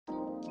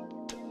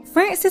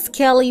Francis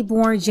Kelly,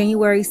 born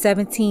January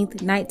 17,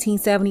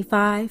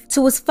 1975,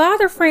 to his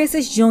father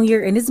Francis Jr.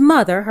 and his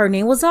mother, her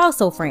name was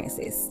also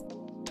Francis.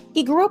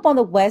 He grew up on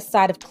the west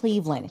side of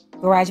Cleveland,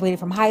 graduated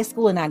from high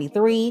school in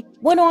 93,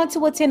 went on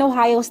to attend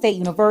Ohio State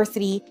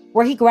University,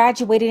 where he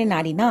graduated in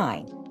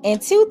 99. In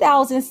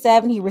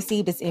 2007, he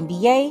received his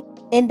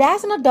MBA, and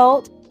as an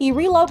adult, he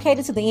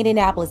relocated to the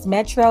Indianapolis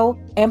metro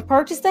and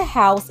purchased a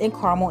house in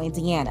Carmel,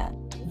 Indiana.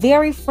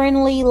 Very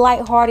friendly,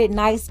 lighthearted,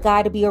 nice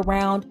guy to be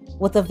around,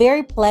 with a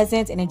very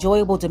pleasant and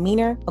enjoyable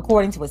demeanor,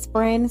 according to his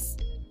friends.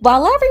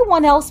 While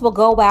everyone else will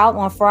go out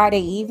on Friday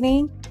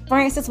evening,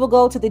 Francis will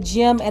go to the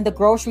gym and the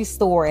grocery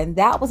store, and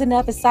that was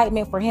enough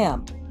excitement for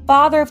him.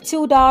 Father of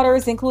 2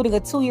 daughters, including a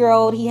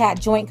 2-year-old he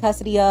had joint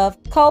custody of,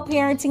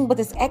 co-parenting with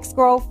his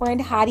ex-girlfriend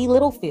Heidi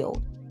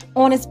Littlefield.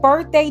 On his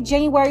birthday,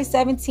 January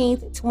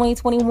 17,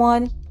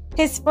 2021,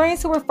 his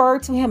friends who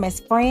referred to him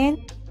as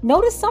Fran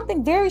noticed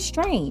something very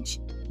strange.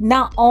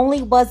 Not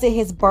only was it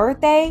his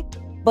birthday,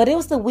 but it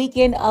was the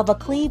weekend of a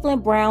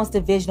Cleveland Browns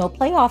divisional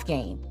playoff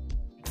game.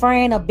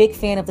 Fran, a big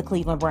fan of the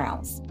Cleveland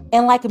Browns.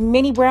 And like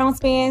many Browns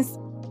fans,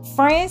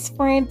 Fran's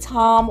friend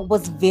Tom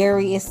was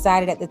very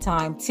excited at the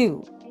time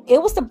too.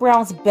 It was the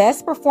Browns'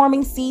 best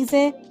performing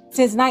season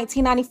since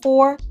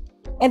 1994,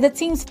 and the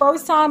team's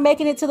first time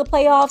making it to the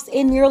playoffs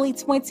in nearly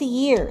 20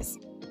 years.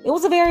 It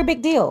was a very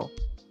big deal.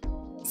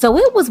 So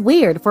it was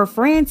weird for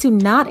Fran to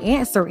not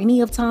answer any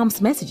of Tom's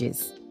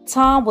messages.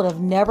 Tom would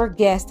have never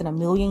guessed in a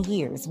million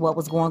years what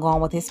was going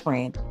on with his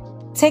friend.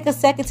 Take a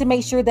second to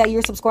make sure that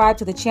you're subscribed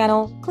to the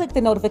channel. Click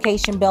the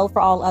notification bell for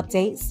all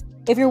updates.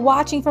 If you're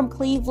watching from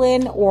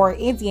Cleveland or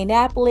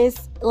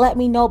Indianapolis, let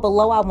me know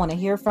below. I want to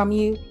hear from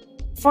you.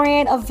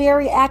 Fran, a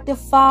very active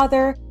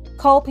father,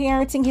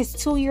 co-parenting his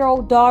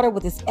 2-year-old daughter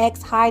with his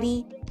ex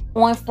Heidi.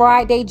 On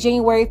Friday,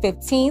 January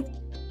 15th,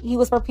 he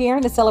was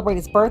preparing to celebrate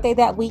his birthday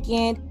that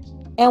weekend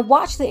and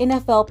watch the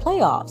NFL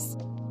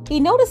playoffs. He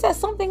noticed that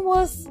something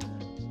was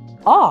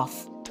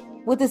off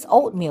with his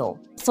oatmeal,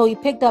 so he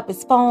picked up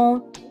his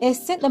phone and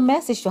sent a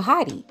message to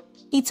Heidi.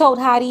 He told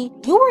Heidi,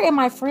 "You were in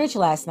my fridge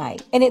last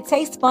night, and it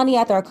tastes funny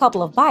after a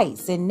couple of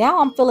bites, and now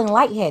I'm feeling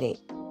lightheaded,"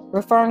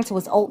 referring to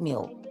his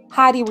oatmeal.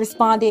 Heidi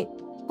responded,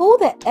 "Who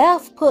the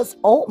F puts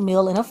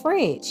oatmeal in a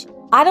fridge?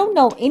 I don't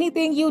know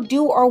anything you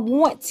do or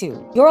want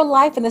to. Your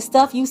life and the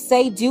stuff you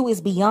say do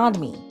is beyond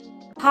me."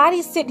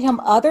 Heidi sent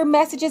him other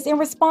messages in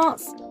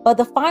response, but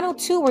the final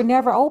 2 were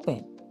never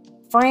opened.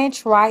 Fran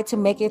tried to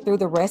make it through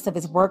the rest of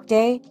his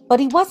workday, but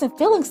he wasn't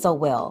feeling so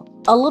well.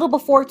 A little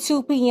before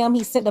 2 p.m.,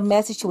 he sent a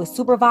message to his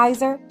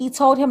supervisor. He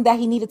told him that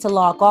he needed to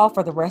log off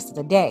for the rest of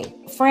the day.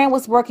 Fran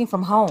was working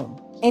from home.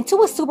 And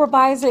to his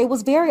supervisor, it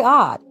was very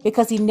odd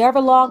because he never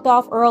logged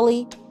off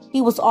early.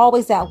 He was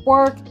always at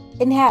work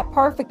and had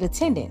perfect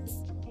attendance.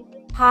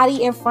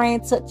 Heidi and Fran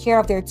took care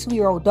of their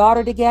 2-year-old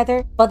daughter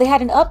together, but they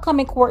had an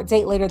upcoming court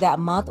date later that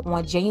month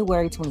on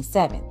January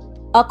 27th.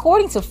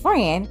 According to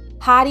Fran,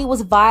 Heidi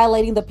was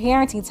violating the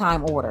parenting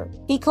time order.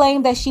 He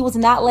claimed that she was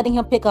not letting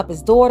him pick up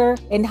his daughter,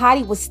 and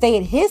Heidi would stay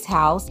at his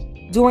house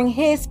during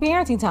his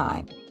parenting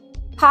time.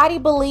 Heidi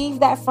believed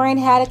that Fran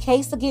had a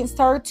case against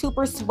her to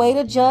persuade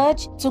a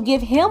judge to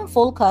give him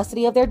full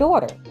custody of their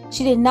daughter.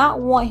 She did not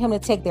want him to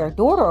take their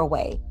daughter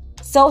away,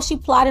 so she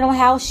plotted on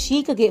how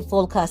she could get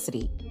full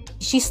custody.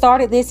 She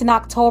started this in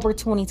October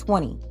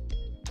 2020.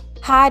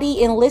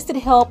 Heidi enlisted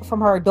help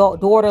from her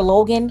adult daughter,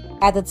 Logan.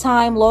 At the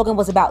time, Logan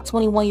was about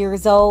 21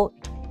 years old.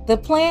 The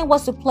plan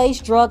was to place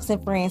drugs in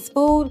Fran's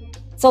food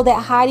so that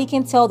Heidi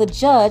can tell the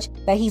judge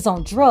that he's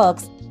on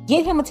drugs,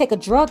 get him to take a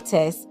drug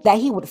test that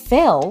he would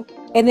fail,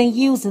 and then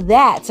use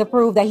that to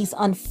prove that he's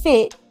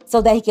unfit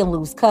so that he can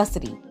lose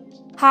custody.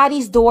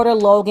 Heidi's daughter,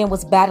 Logan,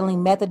 was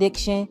battling meth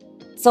addiction,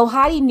 so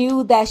Heidi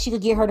knew that she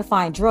could get her to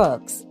find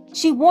drugs.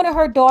 She wanted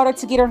her daughter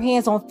to get her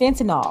hands on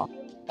fentanyl,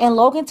 and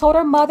Logan told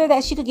her mother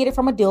that she could get it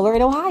from a dealer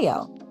in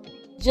Ohio.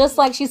 Just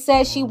like she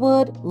said she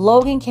would,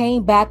 Logan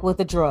came back with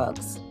the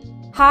drugs.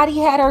 Heidi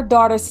had her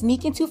daughter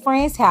sneak into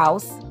Fran's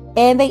house,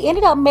 and they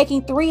ended up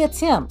making 3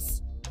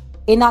 attempts.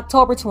 In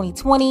October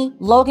 2020,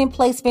 Logan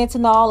placed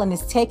fentanyl in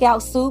his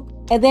takeout soup,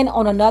 and then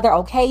on another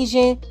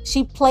occasion,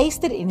 she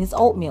placed it in his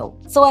oatmeal.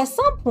 So at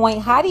some point,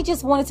 Heidi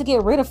just wanted to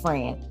get rid of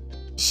Fran.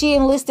 She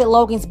enlisted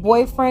Logan's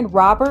boyfriend,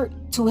 Robert,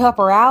 to help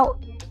her out.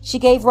 She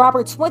gave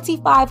Robert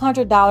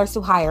 $2,500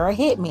 to hire a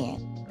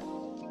hitman.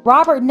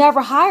 Robert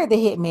never hired the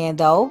hitman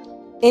though.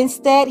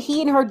 Instead,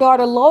 he and her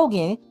daughter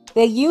Logan,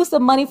 they used the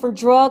money for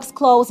drugs,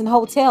 clothes, and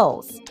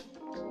hotels.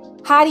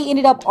 Heidi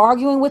ended up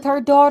arguing with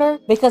her daughter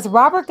because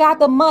Robert got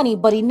the money,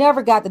 but he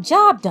never got the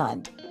job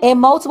done. In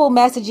multiple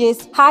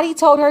messages, Heidi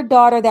told her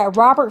daughter that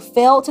Robert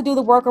failed to do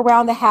the work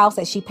around the house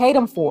that she paid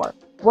him for.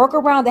 Work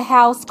around the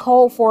house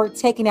code for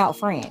taking out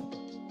Fran.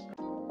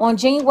 On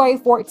January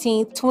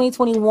 14th,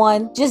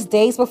 2021, just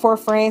days before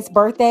Fran's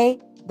birthday,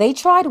 they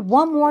tried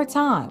one more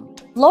time.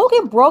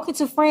 Logan broke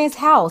into Fran's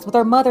house with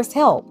her mother's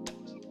help.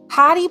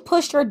 Heidi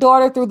pushed her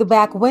daughter through the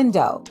back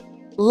window.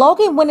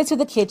 Logan went into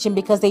the kitchen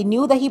because they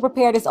knew that he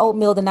prepared his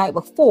oatmeal the night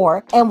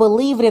before and would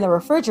leave it in the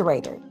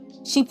refrigerator.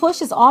 She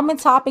pushed his almond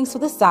toppings to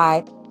the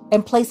side,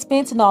 and placed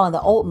fentanyl in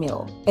the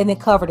oatmeal and then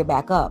covered it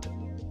back up.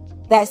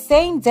 That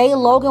same day,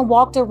 Logan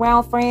walked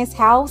around Fran's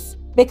house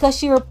because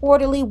she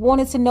reportedly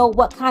wanted to know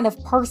what kind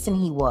of person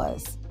he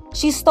was.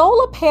 She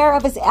stole a pair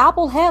of his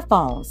Apple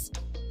headphones.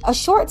 A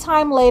short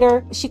time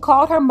later, she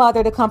called her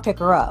mother to come pick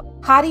her up.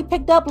 Heidi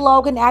picked up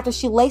Logan after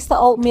she laced the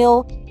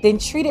oatmeal, then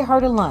treated her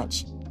to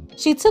lunch.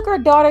 She took her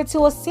daughter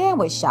to a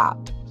sandwich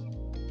shop.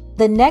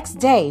 The next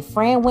day,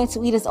 Fran went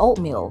to eat his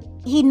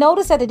oatmeal. He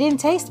noticed that it didn't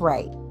taste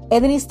right,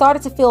 and then he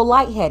started to feel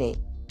lightheaded.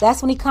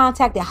 That's when he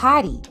contacted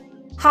Heidi.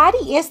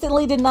 Heidi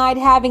instantly denied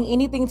having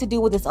anything to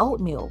do with his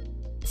oatmeal.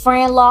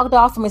 Fran logged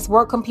off from his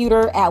work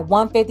computer at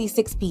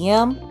 1:56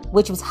 p.m.,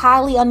 which was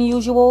highly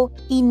unusual.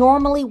 He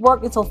normally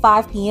worked until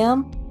 5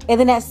 p.m., and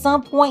then at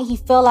some point he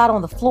fell out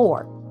on the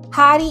floor.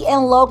 Heidi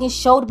and Logan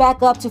showed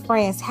back up to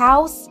Fran's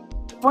house.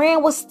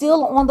 Fran was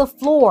still on the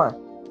floor,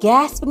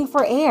 gasping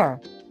for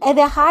air, and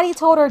then Heidi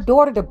told her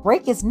daughter to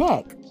break his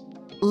neck.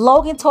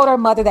 Logan told her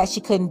mother that she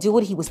couldn't do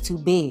it, he was too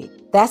big.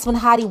 That's when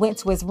Heidi went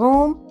to his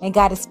room and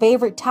got his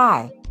favorite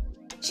tie.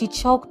 She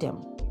choked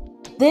him.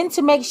 Then,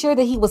 to make sure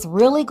that he was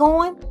really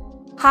gone,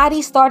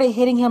 Heidi started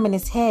hitting him in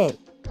his head.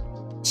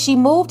 She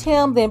moved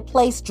him, then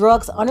placed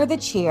drugs under the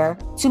chair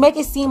to make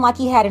it seem like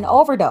he had an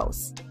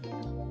overdose.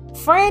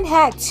 Fran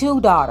had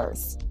 2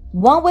 daughters,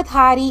 one with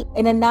Heidi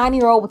and a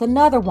 9-year-old with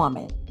another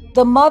woman.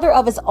 The mother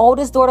of his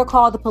oldest daughter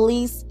called the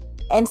police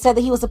and said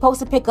that he was supposed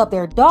to pick up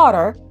their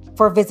daughter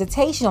for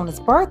visitation on his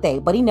birthday,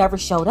 but he never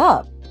showed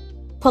up.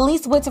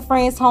 Police went to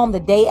Fran's home the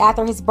day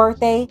after his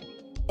birthday,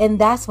 and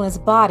that's when his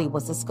body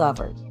was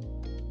discovered.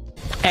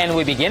 And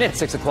we begin at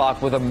 6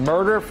 o'clock with a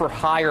murder for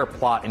hire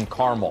plot in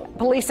Carmel.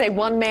 Police say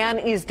 1 man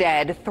is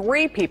dead.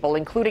 3 people,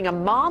 including a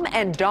mom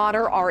and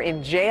daughter, are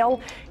in jail,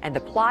 and the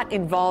plot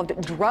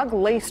involved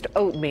drug-laced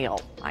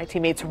oatmeal. My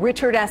teammate's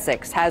Richard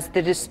Essex has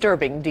the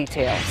disturbing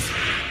details.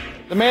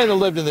 The man that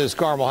lived in this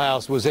Carmel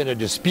house was in a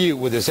dispute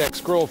with his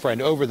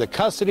ex-girlfriend over the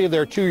custody of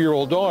their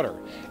 2-year-old daughter.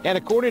 And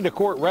according to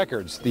court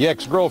records, the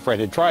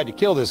ex-girlfriend had tried to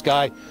kill this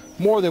guy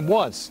more than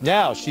once.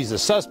 Now she's a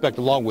suspect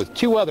along with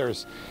 2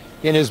 others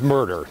in his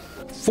murder.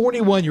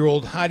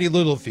 41-year-old Heidi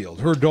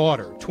Littlefield, her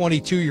daughter,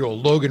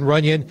 22-year-old Logan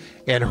Runyon,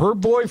 and her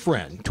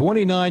boyfriend,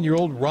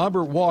 29-year-old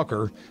Robert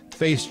Walker,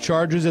 faced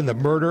charges in the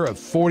murder of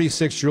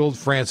 46-year-old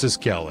Francis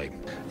Kelly.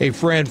 A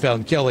friend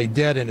found Kelly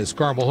dead in his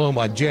Carmel home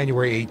on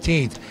January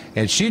 18th,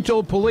 and she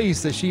told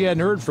police that she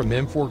hadn't heard from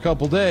him for a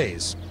couple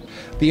days.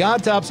 The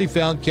autopsy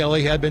found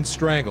Kelly had been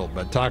strangled,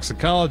 but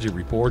toxicology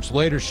reports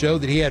later showed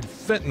that he had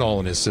fentanyl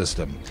in his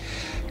system.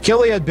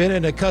 Kelly had been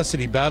in a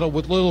custody battle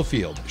with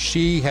Littlefield.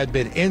 She had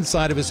been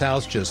inside of his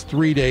house just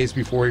 3 days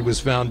before he was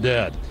found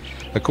dead.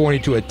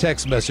 According to a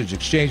text message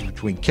exchange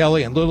between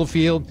Kelly and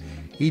Littlefield,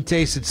 he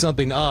tasted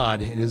something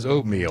odd in his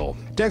oatmeal.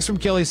 Text from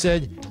Kelly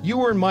said, "You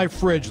were in my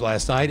fridge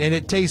last night and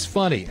it tastes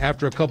funny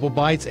after a couple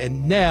bites,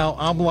 and now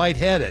I'm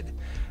lightheaded."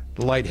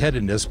 The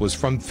lightheadedness was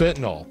from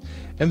fentanyl.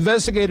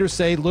 Investigators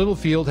say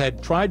Littlefield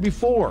had tried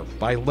before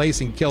by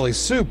lacing Kelly's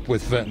soup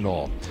with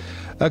fentanyl.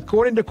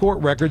 According to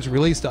court records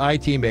released to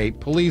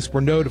iTeammate, police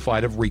were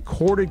notified of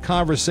recorded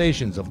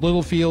conversations of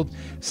Littlefield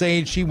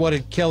saying she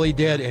wanted Kelly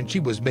dead and she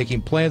was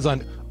making plans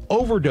on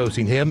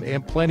overdosing him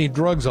and planting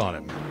drugs on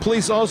him.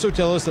 Police also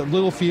tell us that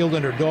Littlefield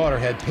and her daughter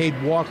had paid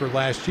Walker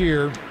last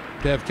year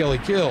to have Kelly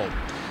killed.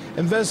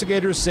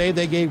 Investigators say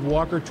they gave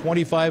Walker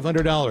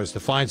 $2,500 to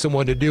find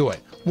someone to do it.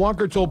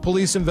 Walker told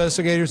police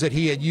investigators that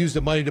he had used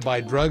the money to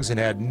buy drugs and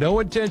had no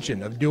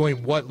intention of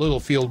doing what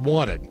Littlefield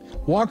wanted.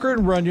 Walker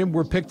and Runyon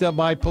were picked up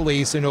by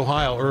police in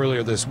Ohio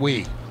earlier this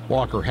week.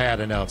 Walker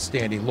had an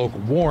outstanding local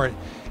warrant,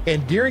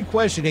 and during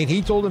questioning,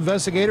 he told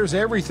investigators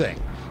everything.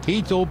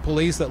 He told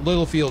police that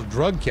Littlefield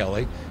drugged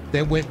Kelly,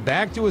 then went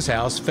back to his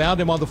house, found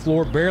him on the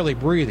floor barely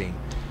breathing.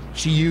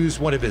 She used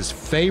one of his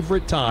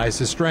favorite ties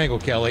to strangle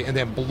Kelly and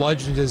then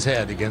bludgeoned his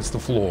head against the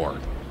floor.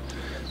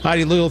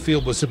 Heidi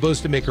Littlefield was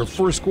supposed to make her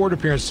first court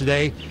appearance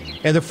today,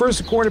 and the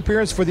first court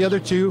appearance for the other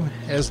 2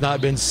 has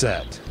not been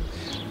set.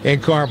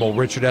 In Carmel,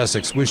 Richard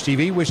Essex, Wish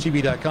TV,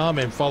 wishtv.com,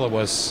 and follow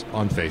us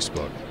on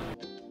Facebook.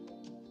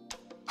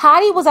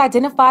 Heidi was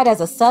identified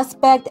as a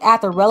suspect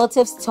after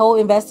relatives told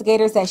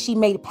investigators that she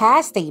made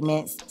past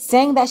statements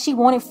saying that she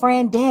wanted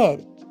Fran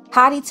dead.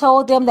 Heidi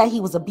told them that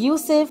he was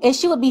abusive and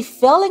she would be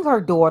failing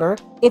her daughter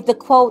if the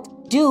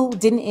quote, dude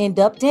didn't end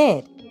up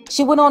dead.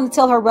 She went on to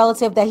tell her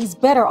relative that he's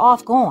better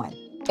off gone.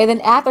 And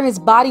then after his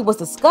body was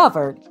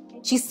discovered,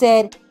 she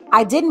said,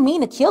 "I didn't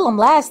mean to kill him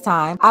last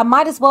time. I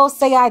might as well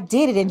say I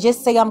did it and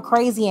just say I'm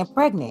crazy and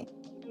pregnant."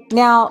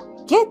 Now,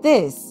 get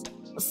this.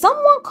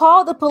 Someone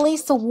called the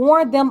police to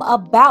warn them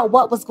about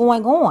what was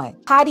going on.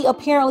 Heidi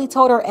apparently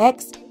told her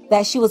ex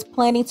that she was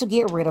planning to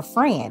get rid of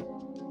Fran.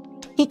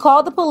 He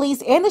called the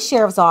police and the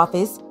sheriff's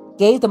office,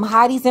 gave them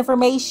Heidi's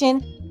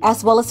information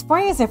as well as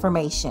Fran's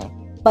information,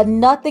 but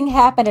nothing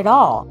happened at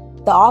all.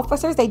 The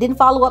officers, they didn't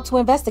follow up to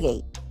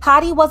investigate.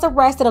 Heidi was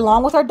arrested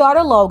along with her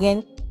daughter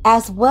Logan,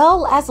 as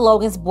well as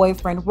Logan's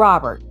boyfriend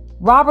Robert.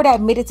 Robert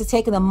admitted to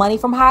taking the money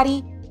from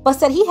Heidi, but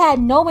said he had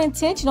no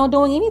intention on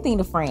doing anything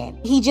to Fran.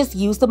 He just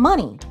used the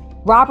money.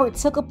 Robert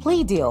took a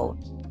plea deal,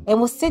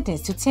 and was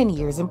sentenced to 10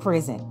 years in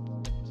prison.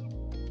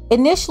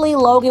 Initially,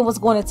 Logan was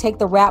going to take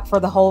the rap for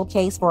the whole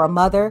case for her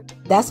mother.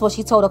 That's what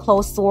she told a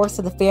close source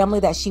to the family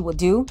that she would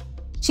do.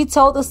 She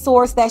told the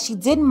source that she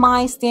didn't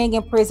mind staying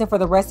in prison for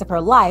the rest of her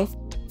life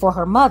for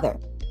her mother.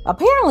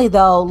 Apparently,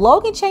 though,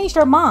 Logan changed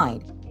her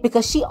mind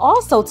because she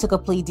also took a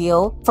plea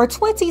deal for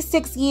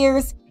 26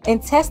 years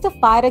and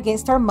testified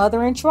against her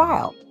mother in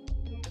trial.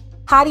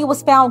 Heidi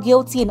was found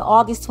guilty in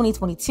August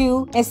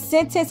 2022 and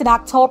sentenced in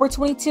October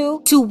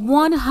 22 to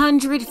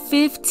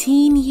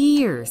 115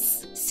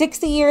 years.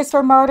 60 years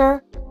for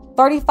murder,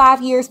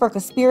 35 years for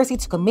conspiracy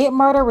to commit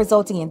murder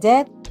resulting in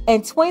death,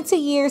 and 20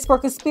 years for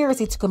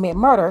conspiracy to commit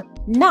murder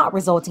not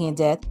resulting in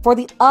death for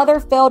the other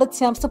failed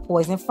attempts to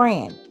poison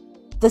Fran.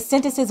 The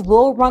sentences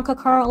will run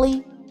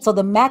concurrently, so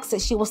the max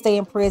that she will stay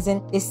in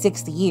prison is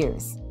 60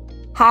 years.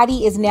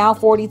 Heidi is now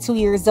 42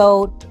 years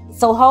old,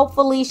 so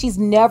hopefully she's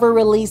never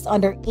released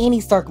under any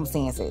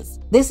circumstances.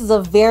 This is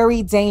a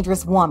very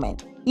dangerous woman.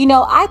 You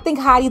know, I think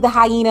Heidi the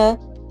hyena,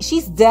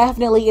 she's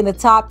definitely in the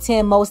top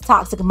 10 most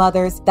toxic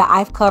mothers that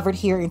I've covered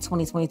here in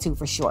 2022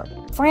 for sure.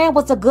 Fran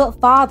was a good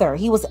father.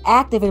 He was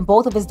active in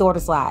both of his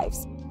daughters'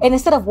 lives. And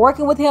instead of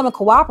working with him and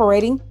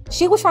cooperating,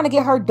 she was trying to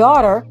get her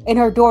daughter and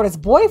her daughter's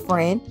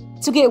boyfriend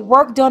to get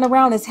work done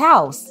around his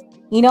house.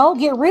 You know,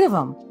 get rid of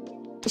him.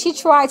 She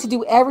tried to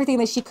do everything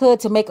that she could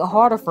to make it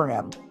harder for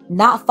him,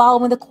 not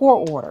following the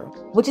court order,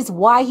 which is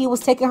why he was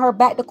taking her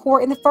back to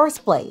court in the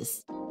first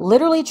place.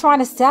 Literally trying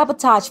to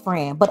sabotage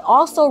Fran, but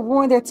also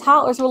ruin their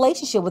toddler's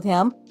relationship with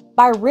him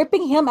by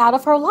ripping him out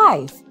of her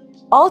life,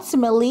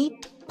 ultimately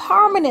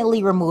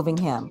permanently removing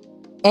him.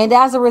 And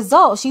as a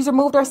result, she's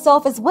removed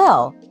herself as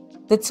well.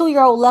 The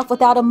 2-year-old left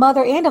without a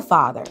mother and a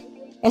father.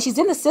 And she's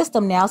in the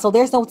system now, so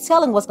there's no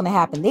telling what's going to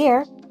happen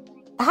there.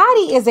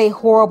 Heidi is a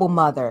horrible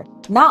mother.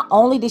 Not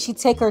only did she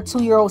take her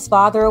 2-year-old's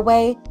father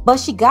away, but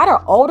she got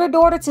her older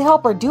daughter to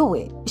help her do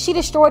it. She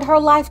destroyed her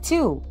life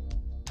too.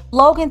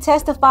 Logan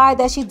testified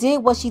that she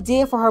did what she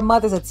did for her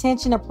mother's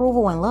attention,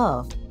 approval, and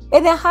love.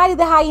 And then Heidi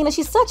the hyena,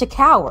 she's such a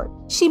coward.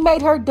 She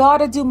made her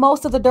daughter do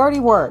most of the dirty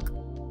work.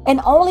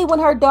 And only when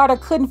her daughter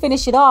couldn't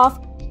finish it off,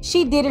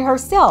 she did it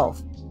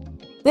herself.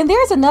 Then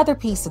there's another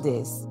piece of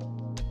this.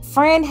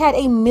 Fran had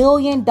a $1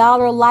 million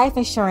life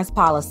insurance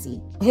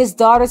policy. His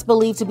daughters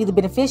believed to be the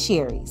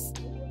beneficiaries.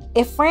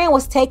 If Fran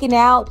was taken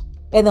out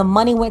and the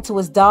money went to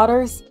his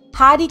daughters,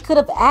 Heidi could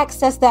have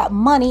accessed that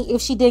money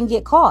if she didn't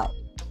get caught.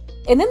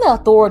 And then the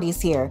authorities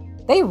here,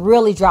 they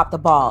really dropped the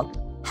ball.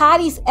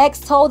 Heidi's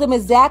ex told them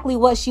exactly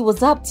what she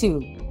was up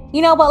to.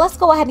 You know what, let's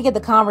go ahead and get the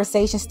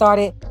conversation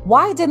started.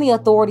 Why didn't the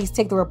authorities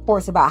take the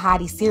reports about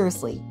Heidi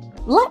seriously?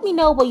 Let me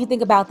know what you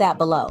think about that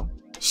below.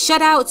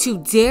 Shout out to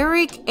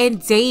Derek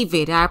and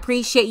David. I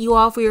appreciate you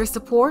all for your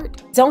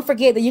support. Don't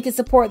forget that you can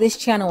support this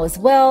channel as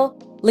well.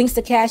 Links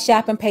to Cash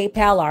App and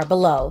PayPal are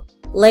below.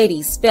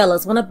 Ladies,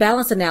 fellas, want a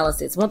balanced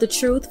analysis, want the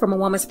truth from a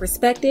woman's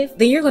perspective?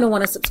 Then you're going to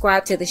want to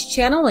subscribe to this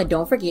channel and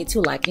don't forget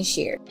to like and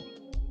share.